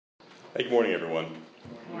Hey, good morning, everyone.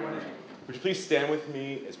 Good morning. Would you please stand with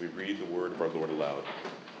me as we read the word of our Lord aloud?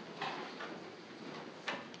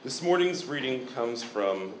 This morning's reading comes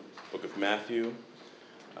from the book of Matthew,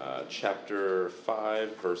 chapter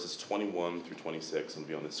 5, verses 21 through 26, and will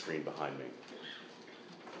be on the screen behind me.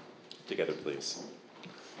 Together, please.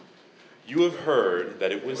 You have heard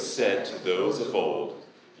that it was said to those of old,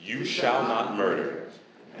 "You shall not murder,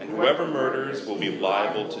 and whoever murders will be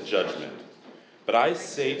liable to judgment. But I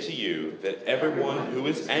say to you that everyone who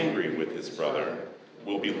is angry with his brother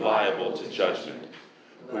will be liable to judgment.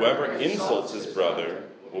 Whoever insults his brother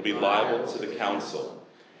will be liable to the council,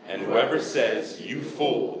 and whoever says, 'You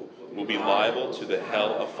fool,' will be liable to the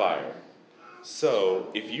hell of fire. So,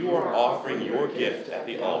 if you are offering your gift at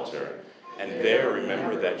the altar, and there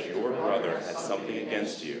remember that your brother has something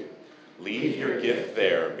against you, leave your gift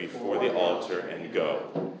there before the altar and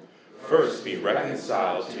go. First be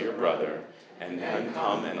reconciled to your brother, and then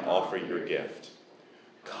come and offer your gift.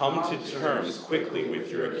 Come to terms quickly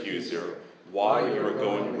with your accuser while you are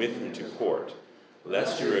going with him to court,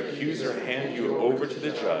 lest your accuser hand you over to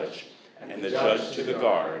the judge, and the judge to the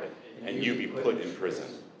guard, and you be put in prison.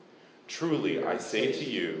 Truly, I say to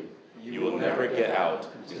you, you will never get out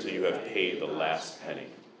until you have paid the last penny."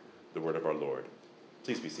 The word of our Lord.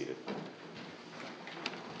 Please be seated.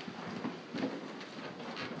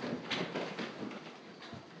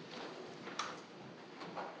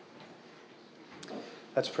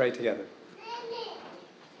 Let's pray together.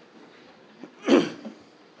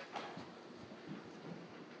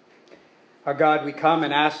 Our God, we come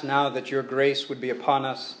and ask now that your grace would be upon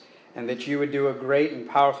us and that you would do a great and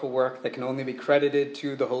powerful work that can only be credited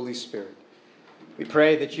to the Holy Spirit. We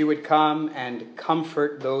pray that you would come and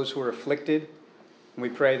comfort those who are afflicted, and we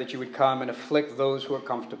pray that you would come and afflict those who are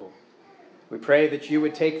comfortable. We pray that you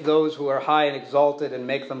would take those who are high and exalted and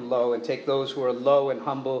make them low, and take those who are low and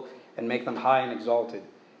humble and make them high and exalted.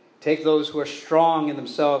 Take those who are strong in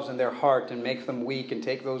themselves and their heart and make them weak, and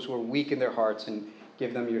take those who are weak in their hearts and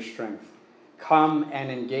give them your strength. Come and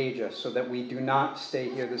engage us so that we do not stay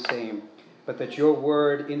here the same, but that your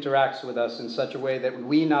word interacts with us in such a way that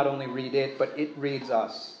we not only read it, but it reads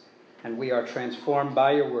us, and we are transformed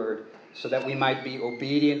by your word so that we might be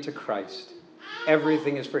obedient to Christ.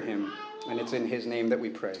 Everything is for him, and it's in his name that we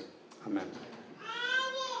pray. Amen.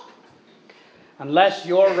 Unless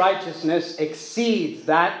your righteousness exceeds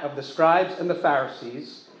that of the scribes and the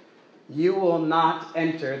Pharisees, you will not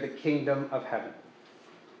enter the kingdom of heaven.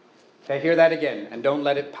 Okay, hear that again, and don't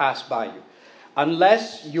let it pass by you.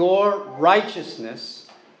 Unless your righteousness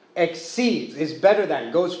exceeds, is better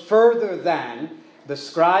than, goes further than the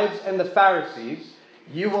scribes and the Pharisees,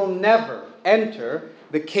 you will never enter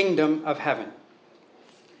the kingdom of heaven.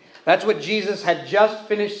 That's what Jesus had just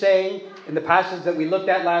finished saying in the passage that we looked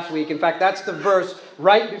at last week. In fact, that's the verse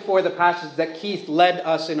right before the passage that Keith led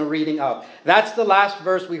us in a reading of. That's the last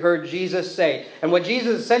verse we heard Jesus say. And what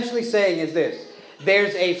Jesus is essentially saying is this: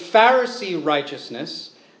 there's a Pharisee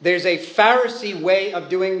righteousness. There's a Pharisee way of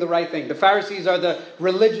doing the right thing. The Pharisees are the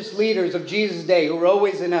religious leaders of Jesus' day who were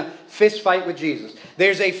always in a fist fight with Jesus.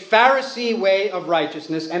 There's a Pharisee way of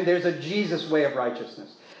righteousness, and there's a Jesus way of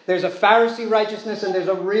righteousness. There's a Pharisee righteousness and there's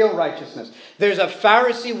a real righteousness. There's a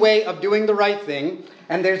Pharisee way of doing the right thing,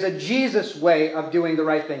 and there's a Jesus way of doing the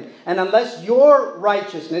right thing. And unless your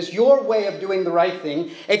righteousness, your way of doing the right thing,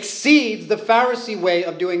 exceeds the Pharisee way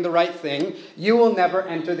of doing the right thing, you will never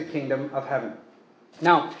enter the kingdom of heaven.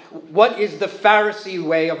 Now, what is the Pharisee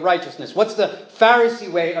way of righteousness? What's the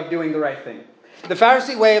Pharisee way of doing the right thing? The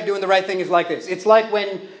Pharisee way of doing the right thing is like this. It's like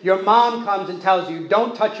when your mom comes and tells you,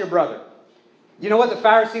 "Don't touch your brother." You know what the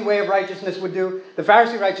Pharisee way of righteousness would do? The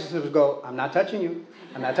Pharisee righteousness would go, "I'm not touching you.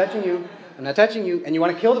 I'm not touching you. I'm not touching you." And you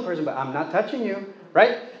want to kill the person, but "I'm not touching you."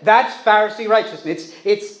 Right? That's Pharisee righteousness.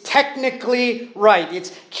 It's technically right.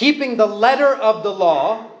 It's keeping the letter of the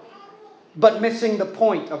law, but missing the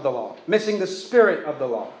point of the law. Missing the spirit of the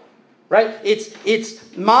law. Right?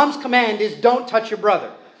 It's mom's command is don't touch your brother.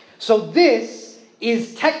 So this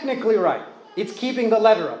is technically right. It's keeping the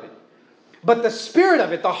letter of it. But the spirit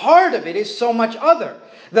of it, the heart of it, is so much other.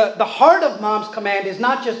 The heart of mom's command is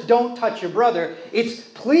not just don't touch your brother. It's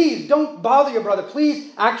please don't bother your brother.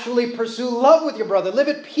 Please actually pursue love with your brother. Live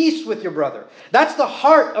at peace with your brother. That's the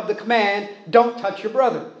heart of the command, don't touch your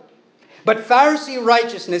brother. But Pharisee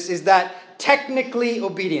righteousness is that technically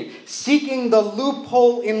obedient, seeking the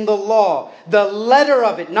loophole in the law, the letter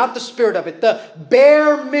of it, not the spirit of it, the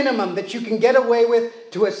bare minimum that you can get away with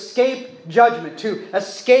to escape judgment, to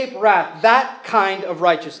escape wrath, that kind of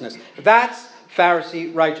righteousness. That's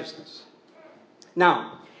Pharisee righteousness.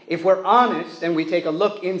 Now, if we're honest and we take a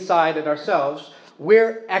look inside at ourselves,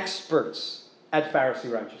 we're experts at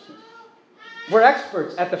Pharisee righteousness. We're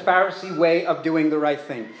experts at the Pharisee way of doing the right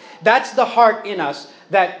thing. That's the heart in us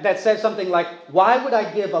that says something like, why would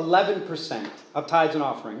I give 11% of tithes and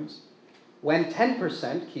offerings when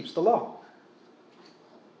 10% keeps the law?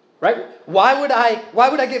 Right? Why would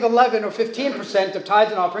I give 11 or 15% of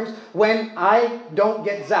tithes and offerings when I don't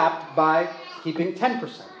get zapped by keeping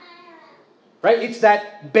 10%? Right? It's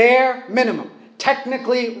that bare minimum,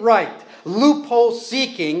 technically right, loophole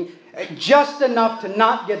seeking, just enough to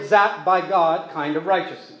not get zapped by God kind of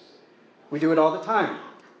righteousness. We do it all the time.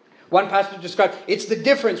 One pastor described, it's the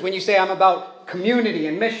difference when you say I'm about community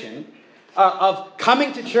and mission, of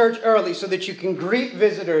coming to church early so that you can greet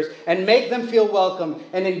visitors and make them feel welcome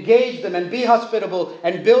and engage them and be hospitable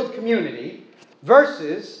and build community,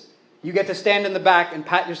 versus you get to stand in the back and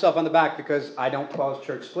pat yourself on the back because I don't cause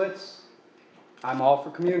church splits. I'm all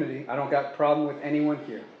for community. I don't got a problem with anyone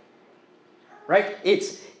here. Right?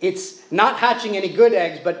 It's not hatching any good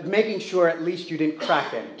eggs, but making sure at least you didn't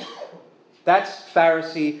crack any. That's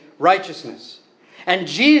Pharisee righteousness. And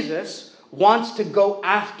Jesus wants to go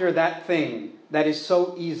after that thing that is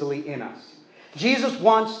so easily in us. Jesus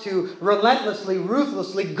wants to relentlessly,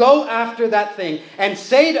 ruthlessly go after that thing and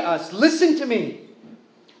say to us, listen to me,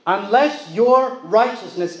 unless your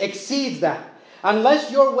righteousness exceeds that, unless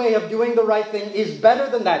your way of doing the right thing is better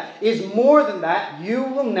than that, is more than that, you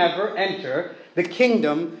will never enter the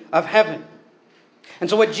kingdom of heaven. And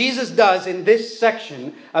so what Jesus does in this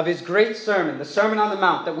section of his great sermon, the Sermon on the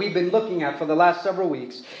Mount that we've been looking at for the last several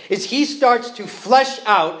weeks, is he starts to flesh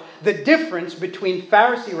out the difference between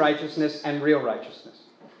Pharisee righteousness and real righteousness.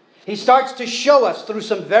 He starts to show us through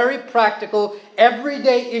some very practical,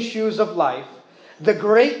 everyday issues of life, the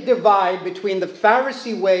great divide between the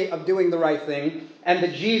Pharisee way of doing the right thing and the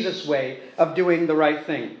Jesus way of doing the right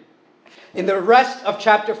thing. In the rest of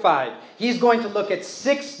chapter 5, he's going to look at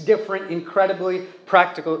 6 different incredibly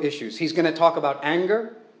practical issues. He's going to talk about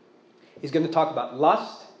anger. He's going to talk about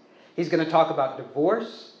lust. He's going to talk about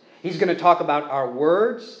divorce. He's going to talk about our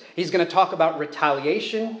words. He's going to talk about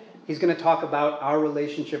retaliation. He's going to talk about our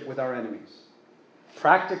relationship with our enemies.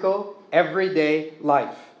 Practical, everyday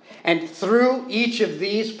life. And through each of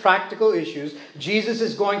these practical issues, Jesus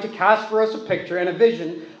is going to cast for us a picture and a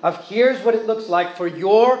vision of here's what it looks like for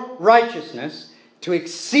your righteousness to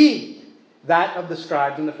exceed that of the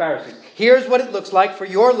scribes and the Pharisees. Here's what it looks like for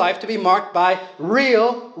your life to be marked by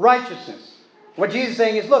real righteousness. What Jesus is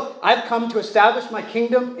saying is, look, I've come to establish my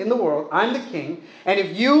kingdom in the world. I'm the king. And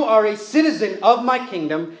if you are a citizen of my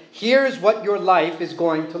kingdom, here's what your life is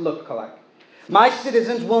going to look like. My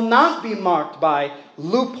citizens will not be marked by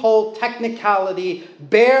loophole, technicality,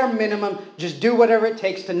 bare minimum, just do whatever it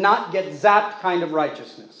takes to not get zapped kind of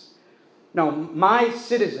righteousness. No, my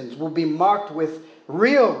citizens will be marked with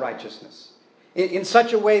real righteousness in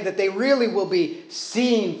such a way that they really will be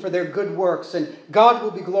seen for their good works and God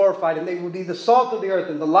will be glorified and they will be the salt of the earth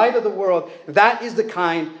and the light of the world. That is the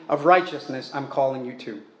kind of righteousness I'm calling you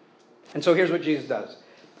to. And so here's what Jesus does.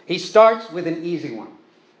 He starts with an easy one.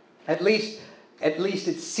 At least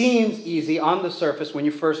it seems easy on the surface when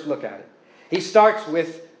you first look at it. He starts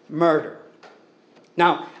with murder.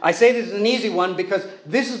 Now, I say this is an easy one because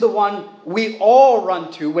this is the one we all run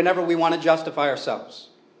to whenever we want to justify ourselves.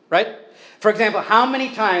 Right? For example, how many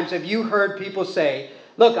times have you heard people say,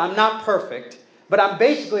 look, I'm not perfect, but I'm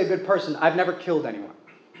basically a good person. I've never killed anyone.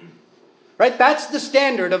 Right? That's the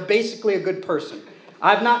standard of basically a good person.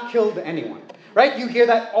 I've not killed anyone. Right? You hear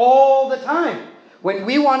that all the time. When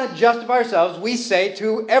we want to justify ourselves, we say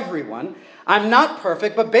to everyone, I'm not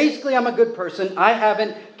perfect, but basically I'm a good person. I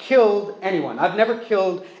haven't killed anyone. I've never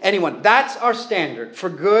killed anyone. That's our standard for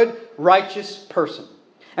good, righteous person.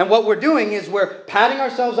 And what we're doing is we're patting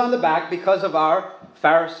ourselves on the back because of our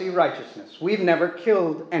Pharisee righteousness. We've never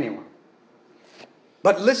killed anyone.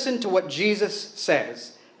 But listen to what Jesus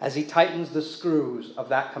says as he tightens the screws of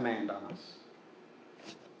that command on us.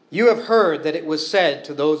 You have heard that it was said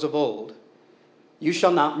to those of old, you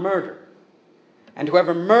shall not murder, and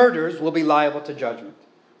whoever murders will be liable to judgment.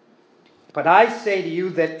 But I say to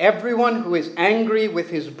you that everyone who is angry with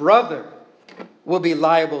his brother will be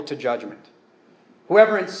liable to judgment.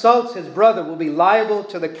 Whoever insults his brother will be liable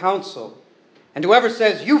to the council, and whoever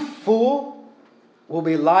says, you fool, will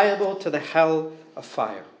be liable to the hell of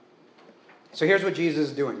fire. So here's what Jesus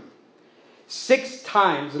is doing. 6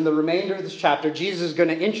 times in the remainder of this chapter, Jesus is going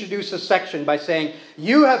to introduce a section by saying,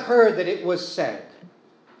 you have heard that it was said,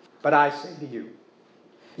 but I say to you.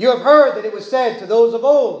 You have heard that it was said to those of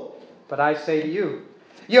old, but I say to you.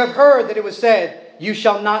 You have heard that it was said, you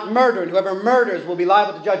shall not murder, and whoever murders will be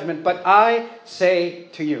liable to judgment, but I say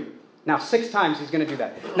to you. Now, 6 times he's going to do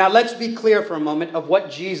that. Now, let's be clear for a moment of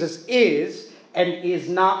what Jesus is and is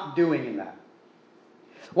not doing in that.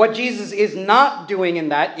 What Jesus is not doing in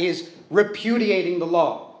that is repudiating the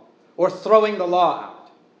law or throwing the law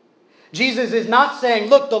out. Jesus is not saying,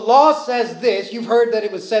 look, the law says this, you've heard that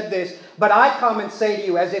it was said this, but I come and say to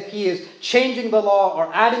you, as if he is changing the law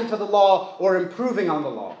or adding to the law or improving on the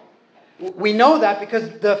law. We know that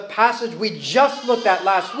because the passage we just looked at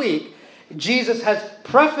last week, Jesus has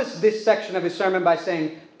prefaced this section of his sermon by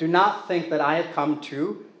saying, do not think that I have come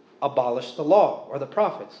to abolish the law or the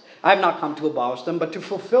prophets. I have not come to abolish them, but to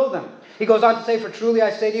fulfill them. He goes on to say, for truly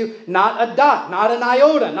I say to you, not a dot, not an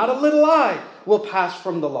iota, not a little I will pass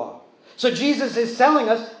from the law. So Jesus is telling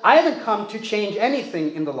us, I haven't come to change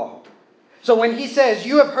anything in the law. So when he says,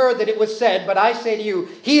 you have heard that it was said, but I say to you,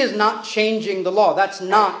 he is not changing the law. That's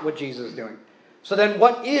not what Jesus is doing. So then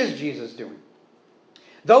what is Jesus doing?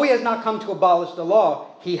 Though he has not come to abolish the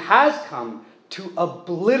law, he has come to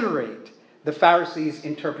obliterate the Pharisees'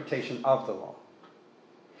 interpretation of the law.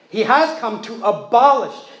 He has come to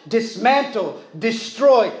abolish, dismantle,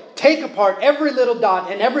 destroy, take apart every little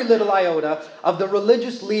dot and every little iota of the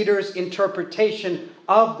religious leaders' interpretation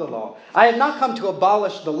of the law. I have not come to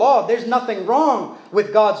abolish the law. There's nothing wrong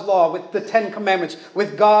with God's law, with the 10 Commandments,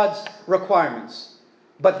 with God's requirements.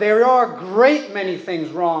 But there are a great many things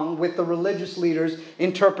wrong with the religious leaders'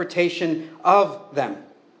 interpretation of them.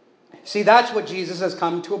 See, that's what Jesus has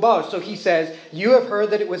come to abolish. So he says, you have heard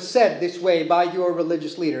that it was said this way by your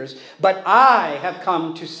religious leaders, but I have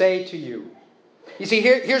come to say to you. You see,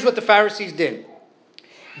 here's what the Pharisees did.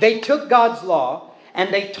 They took God's law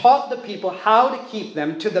and they taught the people how to keep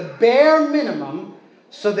them to the bare minimum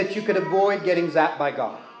so that you could avoid getting zapped by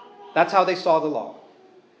God. That's how they saw the law.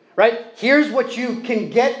 Right? Here's what you can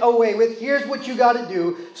get away with. Here's what you got to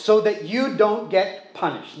do so that you don't get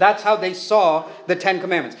punished. That's how they saw the 10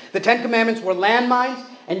 Commandments. The 10 Commandments were landmines,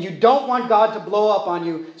 and you don't want God to blow up on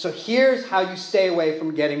you. So here's how you stay away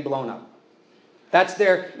from getting blown up. That's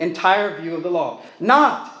their entire view of the law.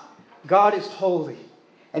 Not God is holy,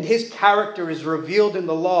 and his character is revealed in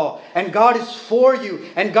the law, and God is for you,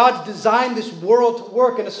 and God's designed this world to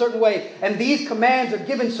work in a certain way, and these commands are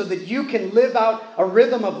given so that you can live out a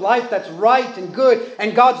rhythm of life that's right and good,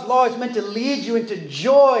 and God's law is meant to lead you into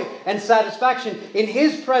joy and satisfaction. In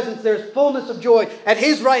his presence there's fullness of joy. At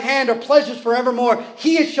his right hand are pleasures forevermore.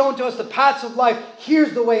 He has shown to us the paths of life.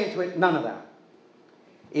 Here's the way into it. None of that.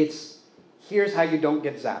 It's here's how you don't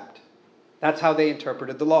get zapped. That's how they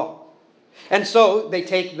interpreted the law. And so they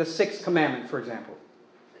take the 6th commandment, for example.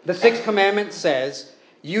 The 6th commandment says,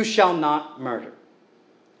 you shall not murder.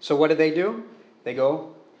 So what do? They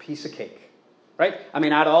go, piece of cake. Right? I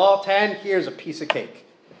mean, out of all 10, here's a piece of cake.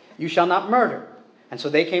 You shall not murder. And so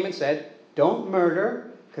they came and said, don't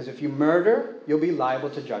murder, because if you murder, you'll be liable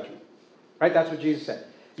to judgment. Right? That's what Jesus said.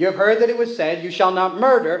 You have heard that it was said, you shall not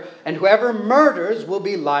murder, and whoever murders will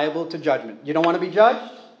be liable to judgment. You don't want to be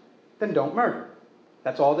judged? Then don't murder.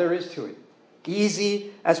 That's all there is to it.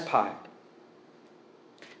 Easy as pie.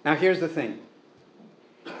 Now here's the thing.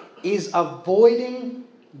 Is avoiding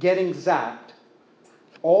getting zapped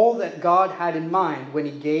all that God had in mind when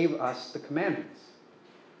he gave us the commandments?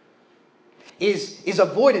 Is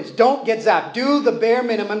avoidance, don't get zapped, do the bare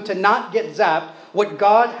minimum to not get zapped, what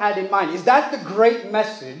God had in mind? Is that the great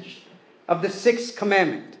message of the 6th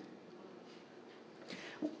commandment?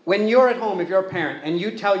 When you're at home, if you're a parent, and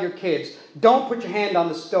you tell your kids, don't put your hand on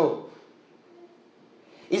the stove,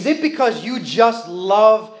 is it because you just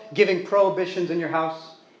love giving prohibitions in your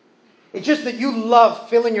house? It's just that you love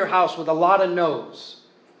filling your house with a lot of no's.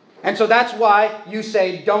 And so that's why you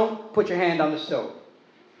say, don't put your hand on the stove.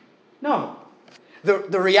 No.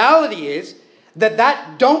 The reality is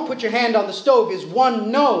that don't put your hand on the stove is one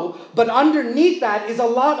no, but underneath that is a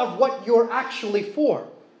lot of what you're actually for.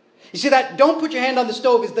 You see, that don't put your hand on the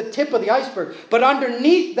stove is the tip of the iceberg. But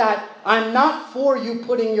underneath that, I'm not for you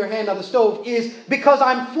putting your hand on the stove, is because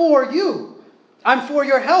I'm for you. I'm for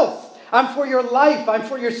your health. I'm for your life. I'm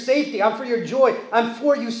for your safety. I'm for your joy. I'm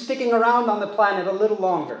for you sticking around on the planet a little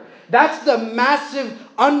longer. That's the massive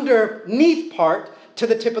underneath part to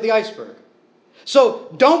the tip of the iceberg.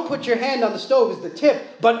 So don't put your hand on the stove is the tip,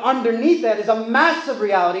 but underneath that is a massive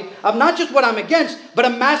reality of not just what I'm against, but a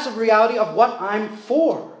massive reality of what I'm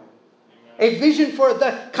for. A vision for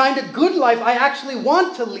the kind of good life I actually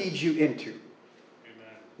want to lead you into.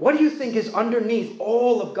 Amen. What do you think is underneath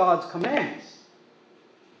all of God's commands?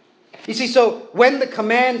 You see, so when the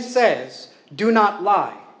command says, do not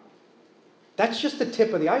lie, that's just the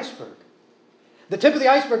tip of the iceberg. The tip of the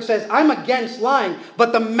iceberg says, I'm against lying,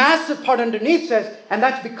 but the massive part underneath says, and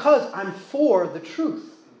that's because I'm for the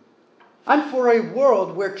truth. I'm for a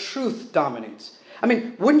world where truth dominates. I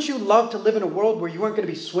mean, wouldn't you love to live in a world where you weren't going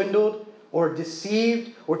to be swindled or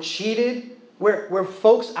deceived or cheated where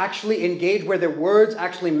folks actually engaged, where their words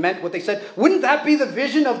actually meant what they said? Wouldn't that be the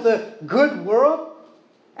vision of the good world?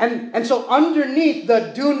 And so underneath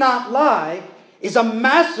the do not lie is a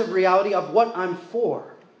massive reality of what I'm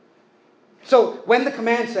for. So when the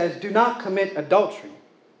command says, do not commit adultery,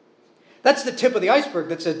 that's the tip of the iceberg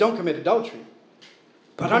that says, don't commit adultery.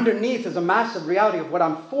 But underneath is a massive reality of what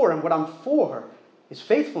I'm for, and what I'm for is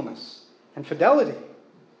faithfulness and fidelity.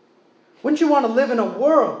 Wouldn't you want to live in a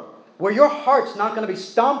world where your heart's not going to be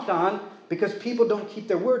stomped on because people don't keep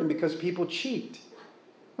their word and because people cheat?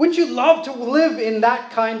 Wouldn't you love to live in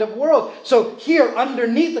that kind of world? So here,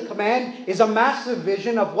 underneath the command, is a massive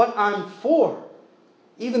vision of what I'm for,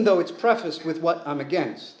 even though it's prefaced with what I'm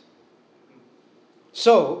against.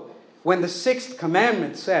 So, when the sixth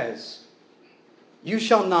commandment says, you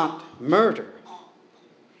shall not murder,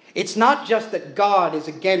 it's not just that God is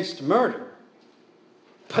against murder,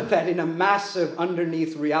 but that in a massive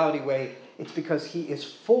underneath reality way, it's because He is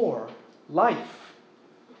for life.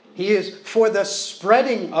 He is for the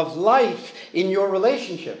spreading of life in your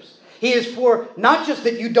relationships. He is for not just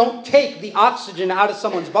that you don't take the oxygen out of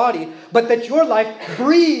someone's body, but that your life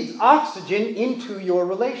breathes oxygen into your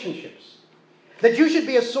relationships. That you should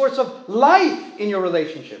be a source of life in your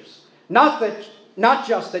relationships. Not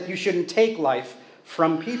just that you shouldn't take life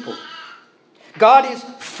from people. God is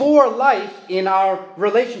for life in our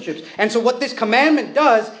relationships. And so what this commandment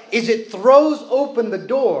does is it throws open the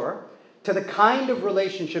door to the kind of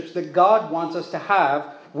relationships that God wants us to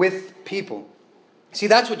have with people. See,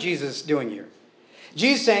 that's what Jesus is doing here.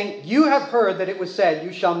 Jesus is saying, you have heard that it was said,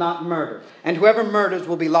 you shall not murder, and whoever murders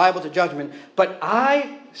will be liable to judgment. But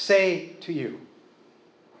I say to you.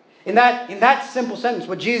 In that simple sentence,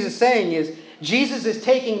 what Jesus is saying is, Jesus is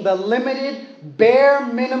taking the limited, bare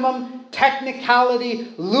minimum,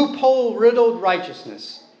 technicality, loophole-riddled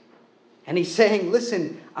righteousness. And He's saying,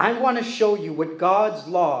 listen, I want to show you what God's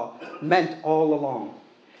law meant all along.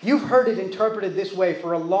 You've heard it interpreted this way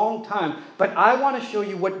for a long time, but I want to show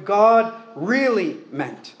you what God really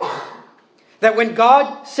meant. That when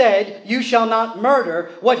God said, you shall not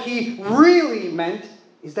murder, what He really meant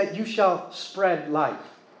is that you shall spread life.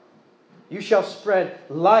 You shall spread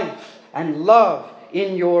life and love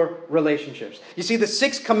in your relationships. You see, the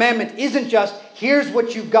sixth commandment isn't just, here's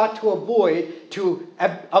what you've got to avoid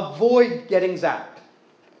getting zapped.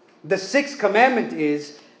 The sixth commandment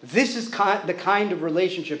is, this is the kind of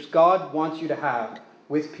relationships God wants you to have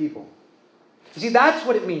with people. You see, that's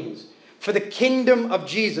what it means for the kingdom of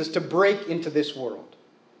Jesus to break into this world.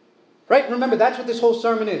 Right? Remember, that's what this whole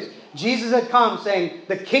sermon is. Jesus had come saying,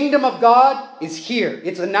 the kingdom of God is here.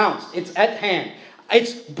 It's announced. It's at hand.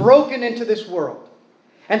 It's broken into this world.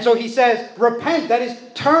 And so He says, repent. That is,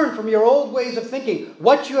 turn from your old ways of thinking.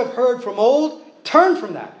 What you have heard from old, turn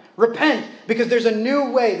from that. Repent, because there's a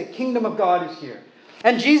new way. The kingdom of God is here.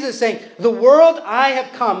 And Jesus is saying, the world I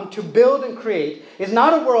have come to build and create is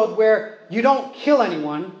not a world where you don't kill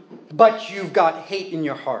anyone, but you've got hate in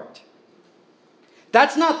your heart.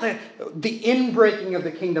 That's not the inbreaking of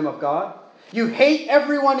the kingdom of God. You hate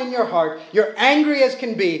everyone in your heart. You're angry as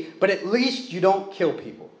can be, but at least you don't kill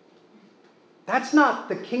people. That's not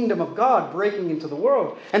the kingdom of God breaking into the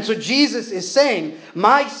world. And so Jesus is saying,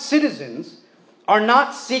 my citizens are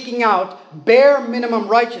not seeking out bare minimum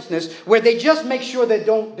righteousness where they just make sure they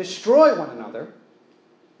don't destroy one another.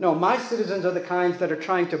 No, my citizens are the kinds that are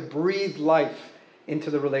trying to breathe life into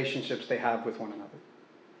the relationships they have with one another.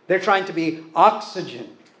 They're trying to be oxygen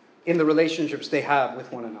in the relationships they have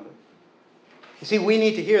with one another. You see, we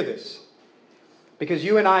need to hear this because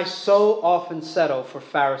you and I so often settle for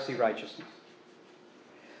Pharisee righteousness.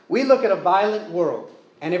 We look at a violent world,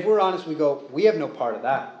 and if we're honest, we go, we have no part of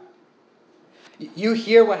that. You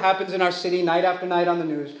hear what happens in our city night after night on the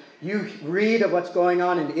news. You read of what's going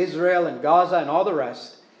on in Israel and Gaza and all the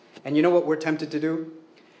rest. And you know what we're tempted to do?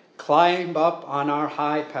 Climb up on our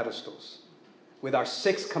high pedestals with our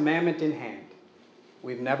sixth commandment in hand.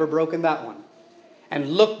 We've never broken that one. And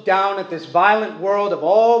look down at this violent world of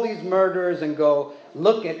all these murderers and go,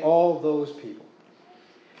 look at all those people.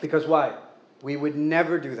 Because why? We would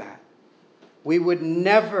never do that. We would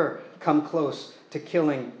never come close to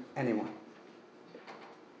killing anyone.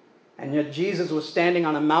 And yet Jesus was standing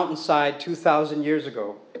on a mountainside 2,000 years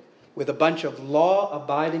ago with a bunch of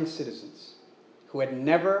law-abiding citizens who had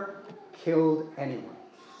never killed anyone.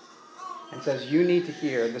 And says, you need to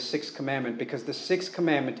hear the sixth commandment because the sixth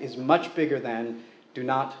commandment is much bigger than do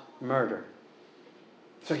not murder.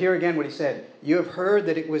 So here again what He said, you have heard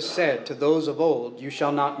that it was said to those of old, you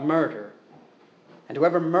shall not murder. And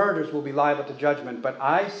whoever murders will be liable to judgment. But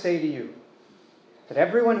I say to you that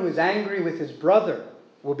everyone who is angry with his brother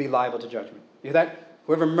will be liable to judgment. You hear that?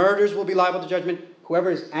 Whoever murders will be liable to judgment.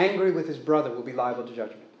 Whoever is angry with his brother will be liable to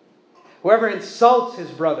judgment. Whoever insults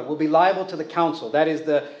his brother will be liable to the council. That is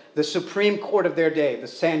the supreme court of their day, the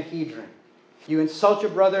Sanhedrin. You insult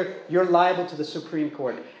your brother, you're liable to the Supreme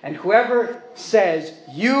Court. And whoever says,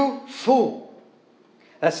 you fool,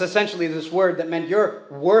 that's essentially this word that meant you're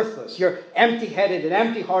worthless, you're empty-headed and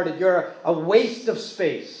empty-hearted, you're a waste of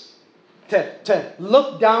space. To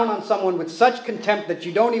look down on someone with such contempt that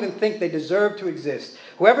you don't even think they deserve to exist.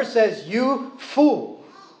 Whoever says, you fool,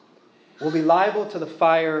 will be liable to the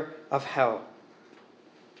fire of hell.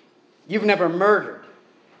 You've never murdered.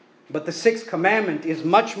 But the sixth commandment is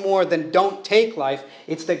much more than don't take life.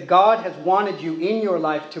 It's that God has wanted you in your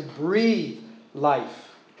life to breathe life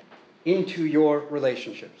into your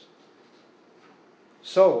relationships.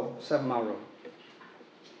 So, 7 Mile Road,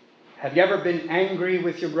 have you ever been angry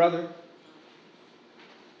with your brother?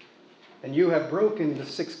 Then you have broken the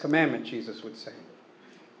sixth commandment, Jesus would say.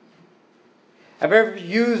 Have you ever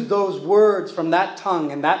used those words from that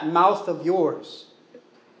tongue and that mouth of yours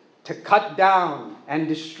to cut down and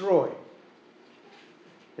destroy?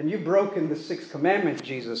 Then you've broken the sixth commandment,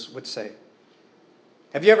 Jesus would say.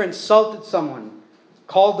 Have you ever insulted someone,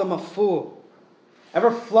 called them a fool?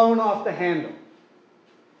 Ever flown off the handle?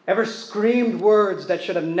 Ever screamed words that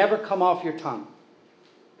should have never come off your tongue?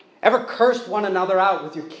 Ever cursed one another out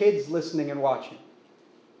with your kids listening and watching?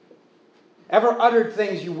 Ever uttered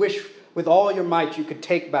things you wish with all your might you could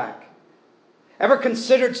take back? Ever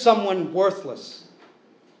considered someone worthless?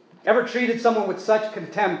 Ever treated someone with such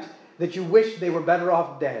contempt that you wish they were better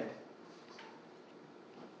off dead?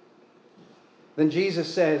 Then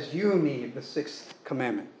Jesus says you need the sixth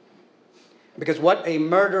commandment. Because what a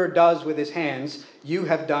murderer does with his hands, you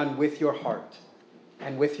have done with your heart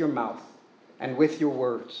and with your mouth and with your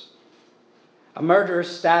words. A murderer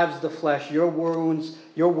stabs the flesh. Your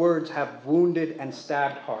words have wounded and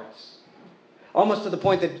stabbed hearts. Almost to the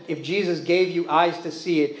point that if Jesus gave you eyes to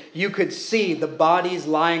see it, you could see the bodies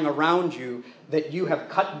lying around you that you have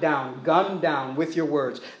cut down, gunned down with your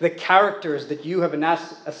words. The characters that you have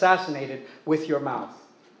assassinated with your mouth.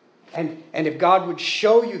 And if God would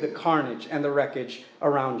show you the carnage and the wreckage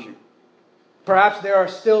around you. Perhaps there are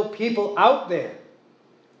still people out there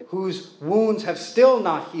whose wounds have still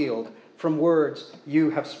not healed from words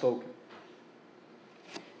you have spoken.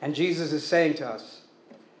 And Jesus is saying to us,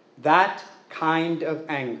 that kind of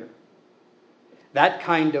anger, that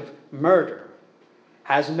kind of murder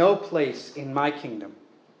has no place in my kingdom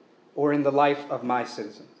or in the life of my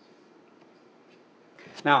citizens.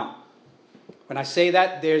 Now, when I say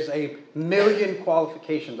that, there's a million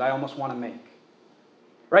qualifications I almost want to make.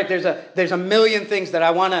 Right? There's a million things that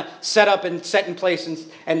I want to set up and set in place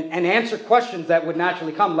and answer questions that would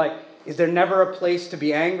naturally come, like, is there never a place to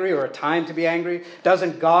be angry or a time to be angry?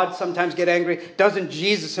 Doesn't God sometimes get angry? Doesn't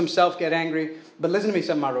Jesus himself get angry? But listen to me,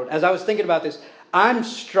 7 Mile Road. As I was thinking about this, I'm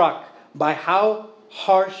struck by how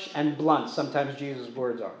harsh and blunt sometimes Jesus'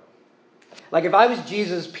 words are. Like if I was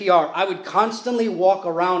Jesus' PR, I would constantly walk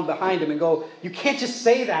around behind him and go, you can't just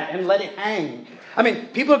say that and let it hang. I mean,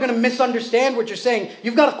 people are going to misunderstand what you're saying.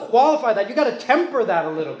 You've got to qualify that. You've got to temper that a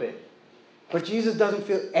little bit. But Jesus doesn't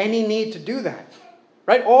feel any need to do that.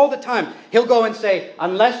 Right? All the time. He'll go and say,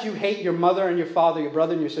 unless you hate your mother and your father, your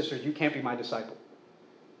brother and your sisters, you can't be my disciple.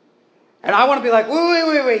 And I want to be like,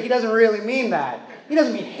 wait. He doesn't really mean that. He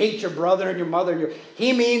doesn't mean hate your brother and your mother.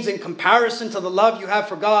 He means in comparison to the love you have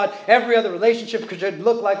for God, every other relationship could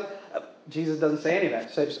look like... Jesus doesn't say any of that.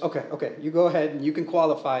 He says, okay, you go ahead and you can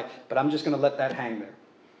qualify, but I'm just going to let that hang there.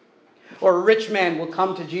 Or a rich man will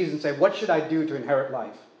come to Jesus and say, what should I do to inherit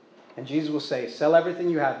life? And Jesus will say, sell everything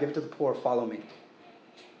you have, give it to the poor, follow me.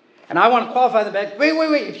 And I want to qualify the back. Wait.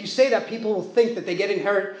 If you say that, people will think that they get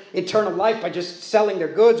inherit eternal life by just selling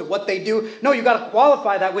their goods or what they do. No, you've got to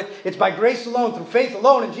qualify that with, it's by grace alone, through faith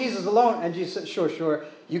alone, and Jesus alone. And Jesus said, sure,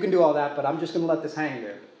 you can do all that, but I'm just going to let this hang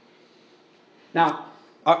there. Now,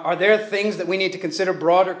 are there things that we need to consider,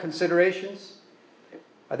 broader considerations?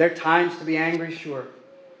 Are there times to be angry? Sure.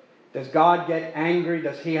 Does God get angry?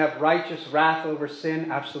 Does he have righteous wrath over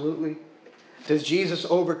sin? Absolutely. Does Jesus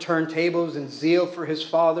overturn tables in zeal for his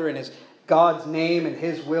Father and his God's name and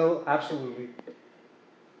his will? Absolutely.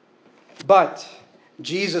 But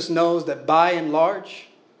Jesus knows that by and large,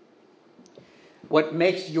 what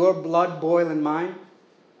makes your blood boil in mine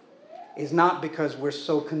is not because we're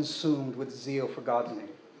so consumed with zeal for God's name.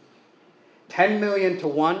 10 million to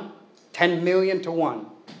 1.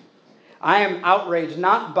 I am outraged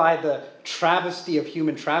not by the travesty of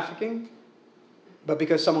human trafficking, but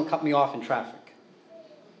because someone cut me off in traffic.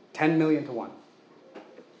 10 million to 1.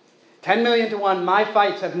 10 million to 1, my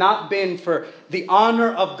fights have not been for the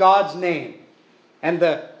honor of God's name, and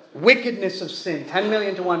the wickedness of sin. 10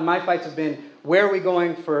 million to 1, my fights have been, where are we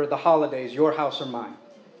going for the holidays, your house or mine?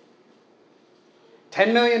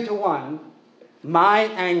 10 million to 1, my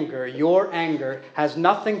anger, your anger, has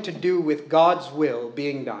nothing to do with God's will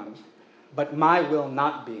being done, but my will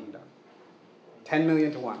not being done. 10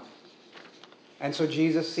 million to 1. And so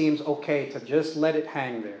Jesus seems okay to just let it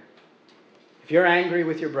hang there. If you're angry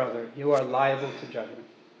with your brother, you are liable to judgment.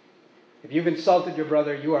 If you've insulted your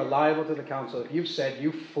brother, you are liable to the council. If you've said,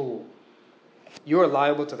 you fool, you are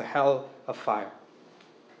liable to the hell of fire.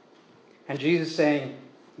 And Jesus is saying,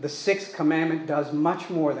 the sixth commandment does much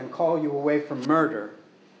more than call you away from murder,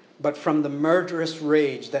 but from the murderous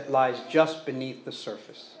rage that lies just beneath the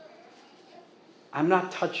surface. I'm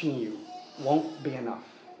not touching you won't be enough.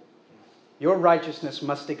 Your righteousness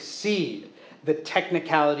must exceed the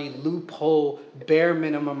technicality, loophole, bare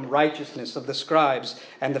minimum righteousness of the scribes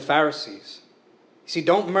and the Pharisees. See,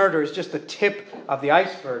 don't murder is just the tip of the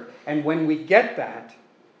iceberg. And when we get that,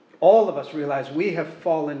 all of us realize we have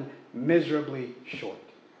fallen miserably short.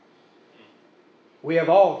 We have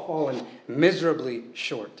all fallen miserably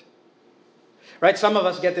short. Right? Some of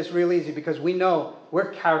us get this real easy because we know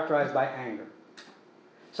we're characterized by anger.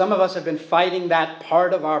 Some of us have been fighting that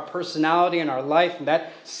part of our personality and our life and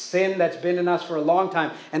that sin that's been in us for a long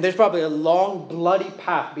time. And there's probably a long, bloody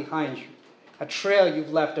path behind you. A trail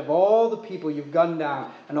you've left of all the people you've gunned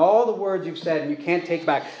down and all the words you've said and you can't take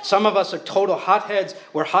back. Some of us are total hotheads.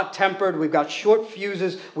 We're hot-tempered. We've got short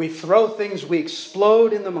fuses. We throw things. We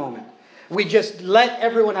explode in the moment. We just let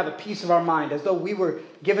everyone have a piece of our mind as though we were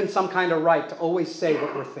given some kind of right to always say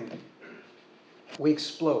what we're thinking. We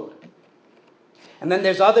explode. And then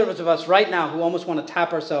there's others of us right now who almost want to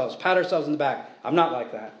tap ourselves, pat ourselves in the back. I'm not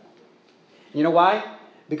like that. You know why?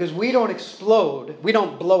 Because we don't explode, we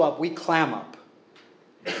don't blow up, we clam up.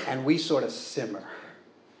 And we sort of simmer.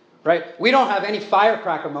 Right? We don't have any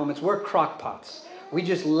firecracker moments, we're crockpots. We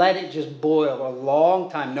just let it just boil a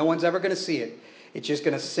long time. No one's ever going to see it. It's just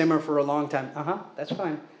going to simmer for a long time. That's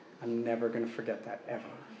fine. I'm never going to forget that, ever.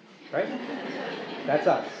 Right? That's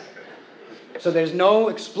us. So there's no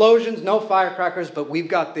explosions, no firecrackers, but we've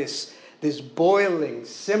got this boiling,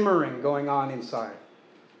 simmering going on inside.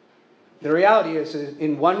 The reality is,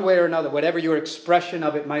 in one way or another, whatever your expression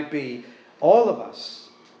of it might be, all of us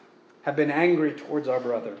have been angry towards our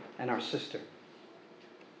brother and our sister.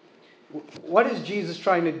 What is Jesus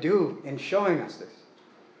trying to do in showing us this?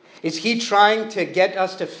 Is he trying to get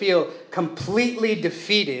us to feel completely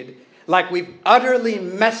defeated, like we've utterly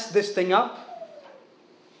messed this thing up?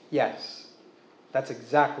 Yes. That's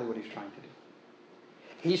exactly what he's trying to do.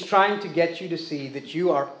 He's trying to get you to see that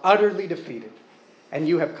you are utterly defeated and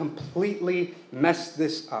you have completely messed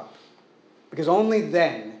this up. Because only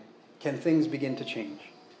then can things begin to change.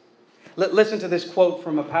 Listen to this quote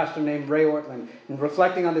from a pastor named Ray Ortlund. In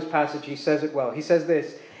reflecting on this passage, he says it well. He says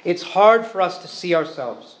this, "It's hard for us to see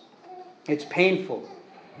ourselves. It's painful,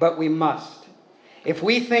 but we must. If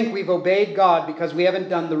we think we've obeyed God because we haven't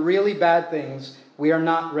done the really bad things, we are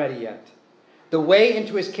not ready yet. The way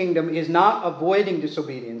into his kingdom is not avoiding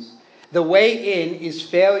disobedience. The way in is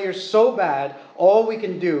failure so bad, all we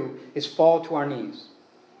can do is fall to our knees.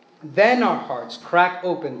 Then our hearts crack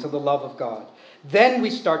open to the love of God. Then we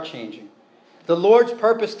start changing. The Lord's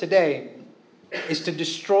purpose today is to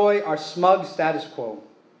destroy our smug status quo.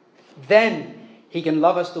 Then he can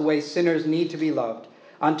love us the way sinners need to be loved,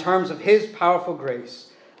 on terms of his powerful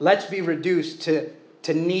grace. Let's be reduced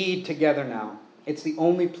to need together now. It's the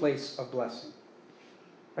only place of blessing."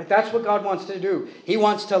 Right? That's what God wants to do. He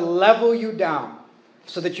wants to level you down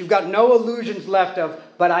so that you've got no illusions left of,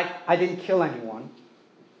 but I didn't kill anyone.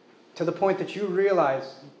 To the point that you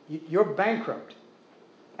realize you're bankrupt.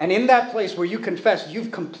 And in that place where you confess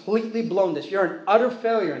you've completely blown this, you're an utter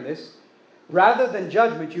failure in this, rather than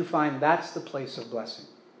judgment, you find that's the place of blessing.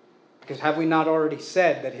 Because have we not already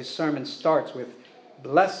said that his sermon starts with,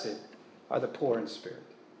 "Blessed are the poor in spirit."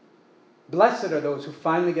 Blessed are those who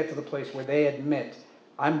finally get to the place where they admit,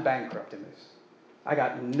 I'm bankrupt in this. I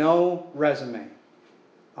got no resume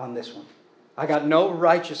on this one. I got no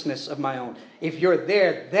righteousness of my own. If you're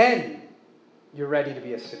there, then you're ready to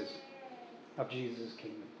be a citizen of Jesus'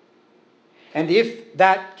 kingdom. And if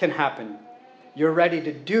that can happen, you're ready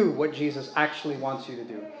to do what Jesus actually wants you to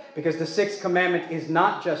do. Because the sixth commandment is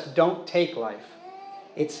not just don't take life.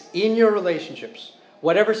 It's in your relationships.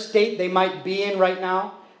 Whatever state they might be in right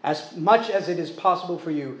now, as much as it is possible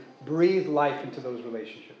for you, breathe life into those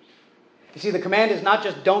relationships. You see, the command is not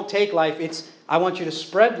just don't take life, it's I want you to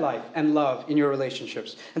spread life and love in your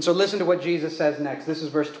relationships. And so listen to what Jesus says next. This is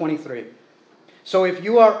verse 23. "So if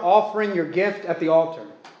you are offering your gift at the altar,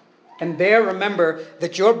 and there remember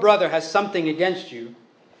that your brother has something against you,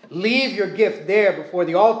 leave your gift there before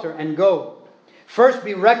the altar and go. First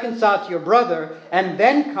be reconciled to your brother, and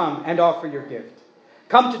then come and offer your gift.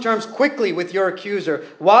 Come to terms quickly with your accuser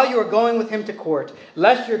while you are going with him to court,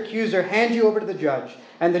 lest your accuser hand you over to the judge,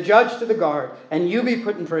 and the judge to the guard, and you be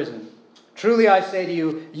put in prison. Truly I say to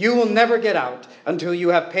you, you will never get out until you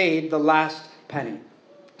have paid the last penny.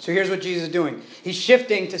 So here's what Jesus is doing. He's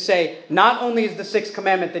shifting to say, not only is the sixth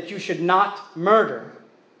commandment that you should not murder,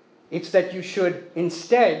 it's that you should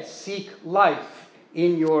instead seek life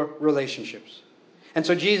in your relationships. And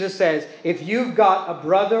so Jesus says, if you've got a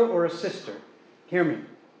brother or a sister, hear me,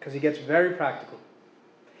 because he gets very practical.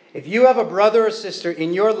 If you have a brother or sister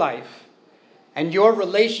in your life, and your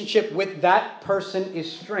relationship with that person is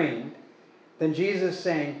strained, then Jesus is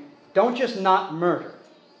saying, don't just not murder,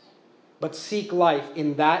 but seek life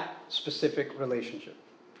in that specific relationship.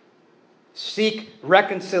 Seek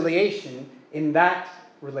reconciliation in that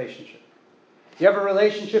relationship. You have a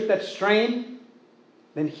relationship that's strained,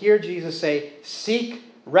 then hear Jesus say, seek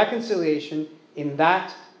reconciliation in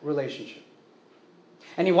that relationship.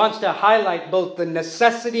 And he wants to highlight both the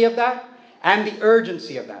necessity of that and the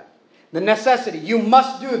urgency of that. The necessity, you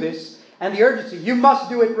must do this, and the urgency, you must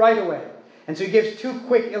do it right away. And so he gives two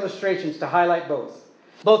quick illustrations to highlight both.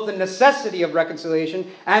 Both the necessity of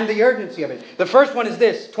reconciliation and the urgency of it. The first one is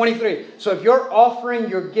this, 23. So if you're offering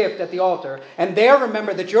your gift at the altar, and there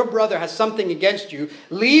remember that your brother has something against you,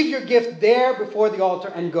 leave your gift there before the altar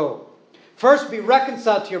and go. First be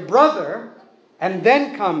reconciled to your brother, and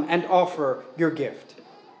then come and offer your gift.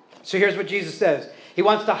 So here's what Jesus says. He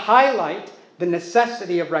wants to highlight the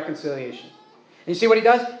necessity of reconciliation. And you see what he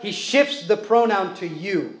does? He shifts the pronoun to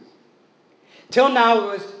you. Till now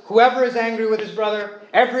it was whoever is angry with his brother,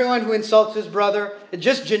 everyone who insults his brother,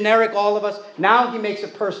 just generic all of us. Now he makes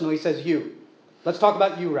it personal. He says you. Let's talk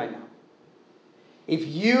about you right now. If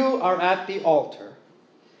you are at the altar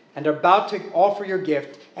and are about to offer your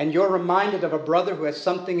gift and you're reminded of a brother who has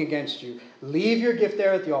something against you, leave your gift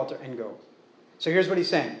there at the altar and go. So here's what he's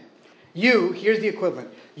saying. You, here's the equivalent.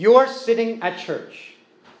 You're sitting at church.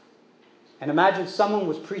 And imagine someone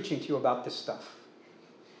was preaching to you about this stuff.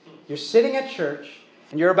 You're sitting at church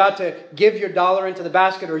and you're about to give your dollar into the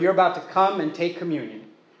basket, or you're about to come and take communion.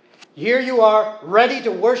 Here you are, ready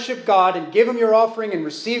to worship God and give him your offering and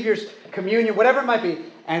receive your communion, whatever it might be.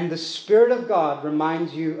 And the Spirit of God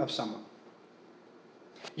reminds you of someone.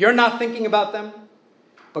 You're not thinking about them,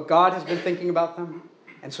 but God has been thinking about them.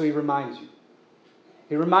 And so he reminds you.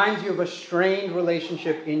 He reminds you of a strained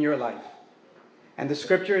relationship in your life. And the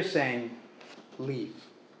scripture is saying, leave.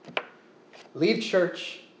 Leave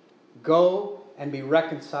church. Go and be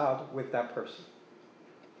reconciled with that person.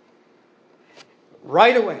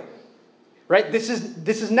 Right away. Right? This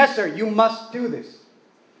is necessary. You must do this.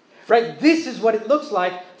 Right? This is what it looks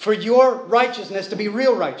like for your righteousness to be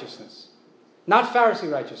real righteousness. Not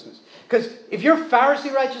Pharisee righteousness. Because if you're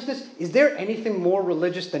Pharisee righteousness, is there anything more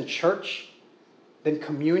religious than church? Than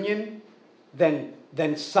communion?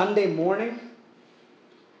 Than Sunday morning?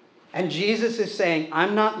 And Jesus is saying,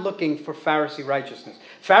 I'm not looking for Pharisee righteousness.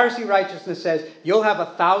 Pharisee righteousness says, you'll have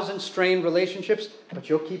 1,000 strained relationships, but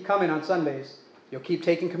you'll keep coming on Sundays. You'll keep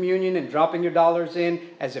taking communion and dropping your dollars in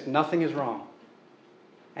as if nothing is wrong.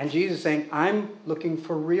 And Jesus is saying, I'm looking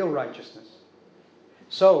for real righteousness.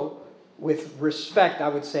 So, with respect, I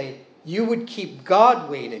would say, you would keep God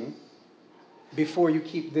waiting before you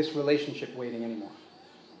keep this relationship waiting anymore.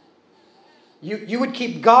 You would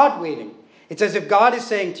keep God waiting. It's as if God is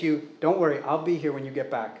saying to you, don't worry, I'll be here when you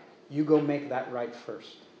get back. You go make that right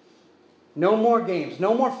first. No more games.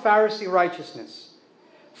 No more Pharisee righteousness.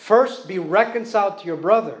 First be reconciled to your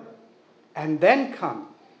brother, and then come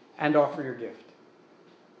and offer your gift.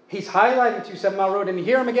 He's highlighted to you 7 Mile Road, and you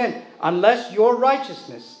hear him again. Unless your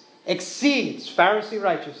righteousness exceeds Pharisee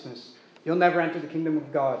righteousness, you'll never enter the kingdom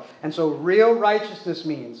of God. And so real righteousness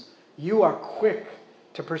means you are quick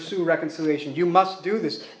to pursue reconciliation. You must do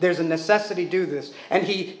this. There's a necessity to do this. And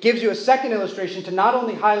he gives you a second illustration to not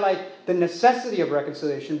only highlight the necessity of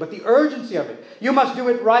reconciliation, but the urgency of it. You must do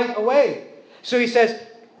it right away. So he says,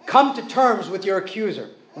 come to terms with your accuser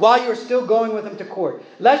while you're still going with him to court.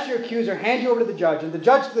 Lest your accuser hand you over to the judge, and the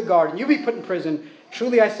judge to the guard, and you be put in prison.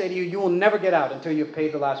 Truly I say to you, you will never get out until you've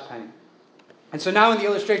paid the last penny. And so now in the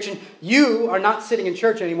illustration, you are not sitting in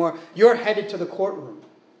church anymore. You're headed to the courtroom.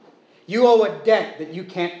 You owe a debt that you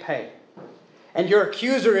can't pay. And your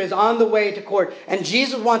accuser is on the way to court. And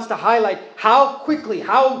Jesus wants to highlight how quickly,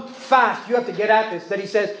 how fast you have to get at this. That he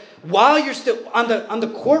says, while you're still on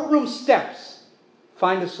the courtroom steps,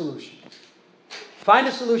 find a solution. Find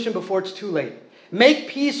a solution before it's too late. Make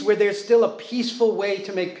peace where there's still a peaceful way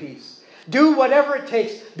to make peace. Do whatever it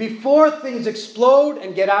takes before things explode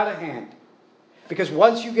and get out of hand. Because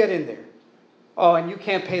once you get in there, and you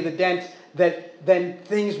can't pay the dent, then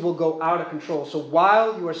things will go out of control. So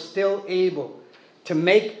while you are still able to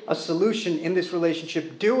make a solution in this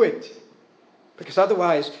relationship, do it. Because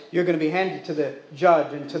otherwise, you're going to be handed to the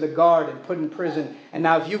judge and to the guard and put in prison. And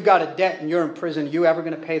now if you've got a debt and you're in prison, are you ever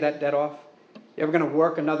going to pay that debt off? You ever going to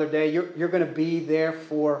work another day? You're going to be there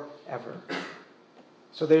forever.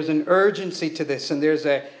 So there's an urgency to this, and there's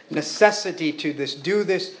a necessity to this. Do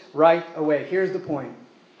this right away. Here's the point.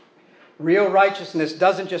 Real righteousness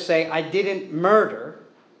doesn't just say, I didn't murder.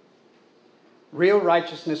 Real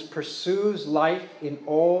righteousness pursues life in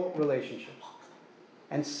all relationships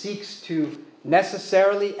and seeks to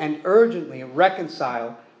necessarily and urgently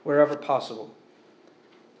reconcile wherever possible.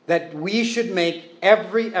 That we should make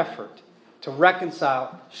every effort to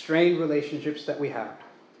reconcile strained relationships that we have.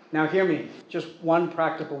 Now hear me, just one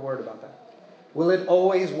practical word about that. Will it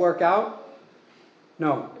always work out?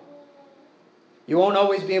 No. You won't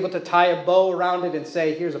always be able to tie a bow around it and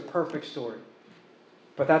say, here's a perfect story.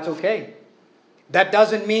 But that's okay. That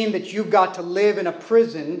doesn't mean that you've got to live in a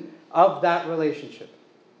prison of that relationship.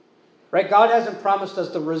 Right? God hasn't promised us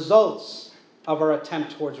the results of our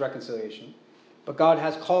attempt towards reconciliation. But God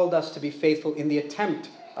has called us to be faithful in the attempt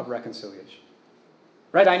of reconciliation.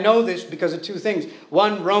 Right? I know this because of two things.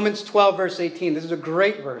 One, Romans 12, verse 18. This is a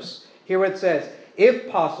great verse. Hear what it says. If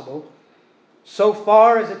possible, so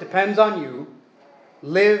far as it depends on you,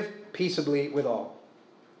 live peaceably with all.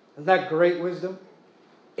 Isn't that great wisdom?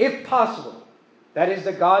 If possible. That is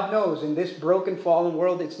that God knows in this broken, fallen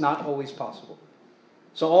world, it's not always possible.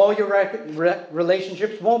 So all your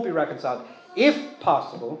relationships won't be reconciled. If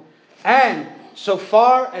possible, and so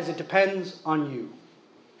far as it depends on you.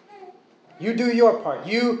 You do your part.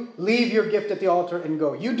 You leave your gift at the altar and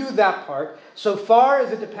go. You do that part. So far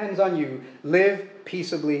as it depends on you, live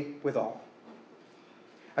peaceably with all.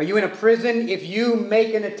 Are you in a prison if you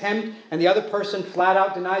make an attempt and the other person flat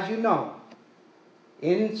out denies you? No.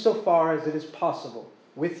 Insofar as it is possible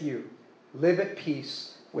with you, live at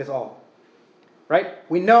peace with all. Right?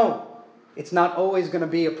 We know it's not always going to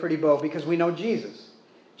be a pretty bow because we know Jesus.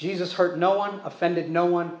 Jesus hurt no one, offended no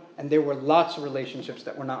one, and there were lots of relationships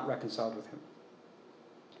that were not reconciled with him.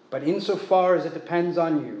 But insofar as it depends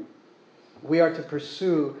on you, we are to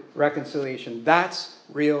pursue reconciliation. That's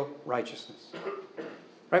real righteousness.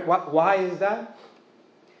 Right? Why is that?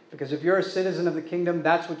 Because if you're a citizen of the kingdom,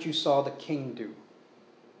 that's what you saw the king do.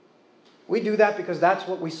 We do that because that's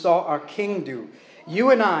what we saw our king do.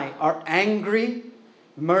 You and I are angry,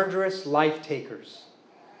 murderous life takers.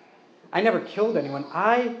 I never killed anyone.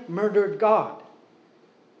 I murdered God.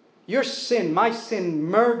 Your sin, my sin,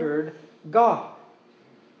 murdered God.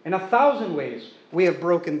 In 1,000 ways, we have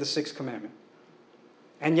broken the sixth commandment.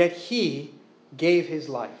 And yet he gave his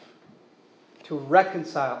life to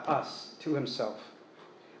reconcile us to himself.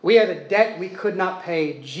 We had a debt we could not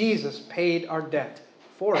pay. Jesus paid our debt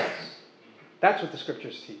for us. That's what the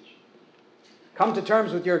scriptures teach. Come to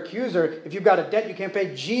terms with your accuser. If you've got a debt you can't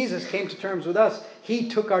pay, Jesus came to terms with us. He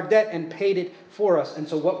took our debt and paid it for us. And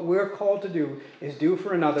so what we're called to do is do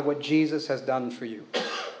for another what Jesus has done for you.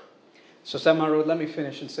 So, Samarud, let me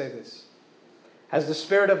finish and say this. Has the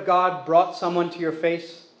Spirit of God brought someone to your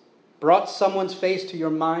face? Brought someone's face to your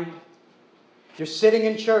mind? You're sitting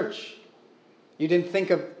in church. You didn't think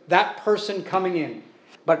of that person coming in.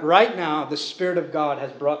 But right now, the Spirit of God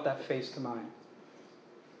has brought that face to mind.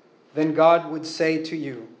 Then God would say to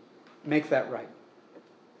you, make that right.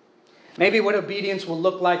 Maybe what obedience will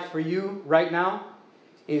look like for you right now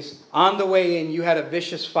is on the way in, you had a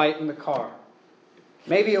vicious fight in the car.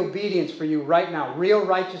 Maybe obedience for you right now, real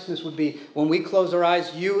righteousness would be when we close our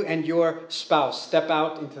eyes, you and your spouse step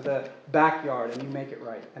out into the backyard and you make it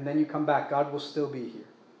right. And then you come back. God will still be here.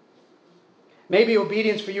 Maybe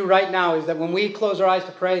obedience for you right now is that when we close our eyes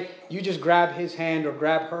to pray, you just grab his hand or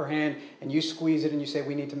grab her hand and you squeeze it and you say,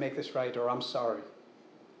 we need to make this right, or I'm sorry.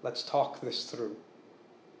 Let's talk this through.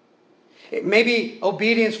 Maybe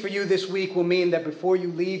obedience for you this week will mean that before you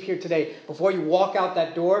leave here today, before you walk out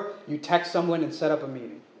that door, you text someone and set up a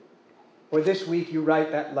meeting. Or this week you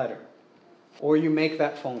write that letter. Or you make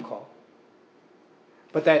that phone call.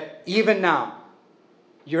 But that even now,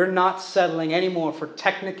 you're not settling anymore for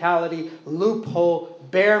technicality, loophole,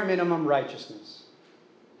 bare minimum righteousness.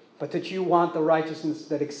 But that you want the righteousness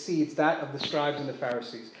that exceeds that of the scribes and the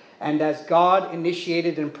Pharisees. And as God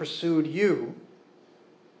initiated and pursued you,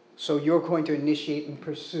 so you're going to initiate and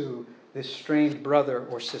pursue this strange brother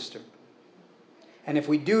or sister. And if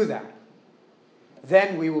we do that,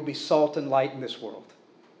 then we will be salt and light in this world.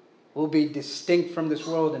 We'll be distinct from this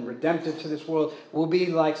world and redemptive to this world. We'll be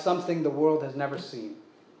like something the world has never seen.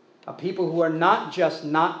 A people who are not just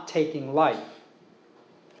not taking life,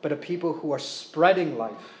 but a people who are spreading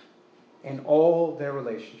life in all their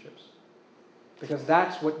relationships. Because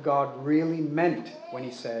that's what God really meant when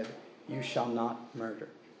he said, "You shall not murder."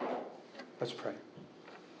 Let's pray.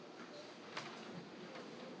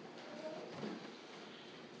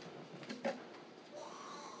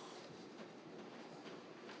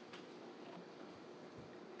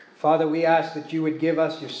 Father, we ask that you would give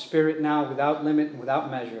us your Spirit now without limit and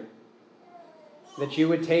without measure. That you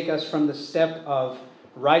would take us from the step of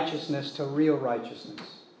righteousness to real righteousness.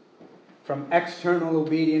 From external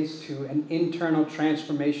obedience to an internal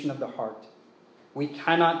transformation of the heart. We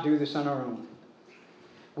cannot do this on our own.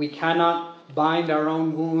 We cannot bind our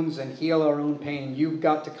own wounds and heal our own pain. You've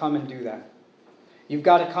got to come and do that. You've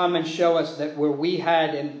got to come and show us that where we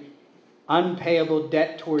had an unpayable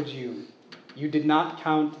debt towards you, you did not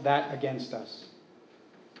count that against us.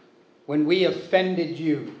 When we offended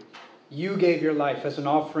you, you gave your life as an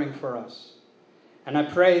offering for us. And I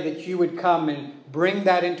pray that you would come and bring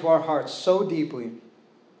that into our hearts so deeply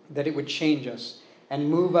that it would change us and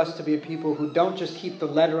move us to be a people who don't just keep the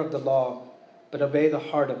letter of the law, but obey the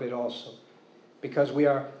heart of it also. Because we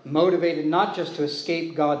are motivated not just to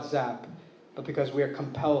escape God's zap, but because we are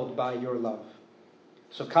compelled by your love.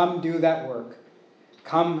 So come do that work.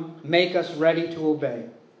 Come make us ready to obey.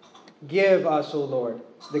 Give us, O Lord,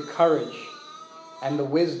 the courage and the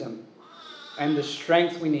wisdom and the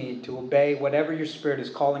strength we need to obey whatever your Spirit is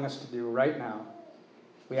calling us to do right now.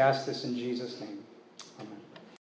 We ask this in Jesus' name.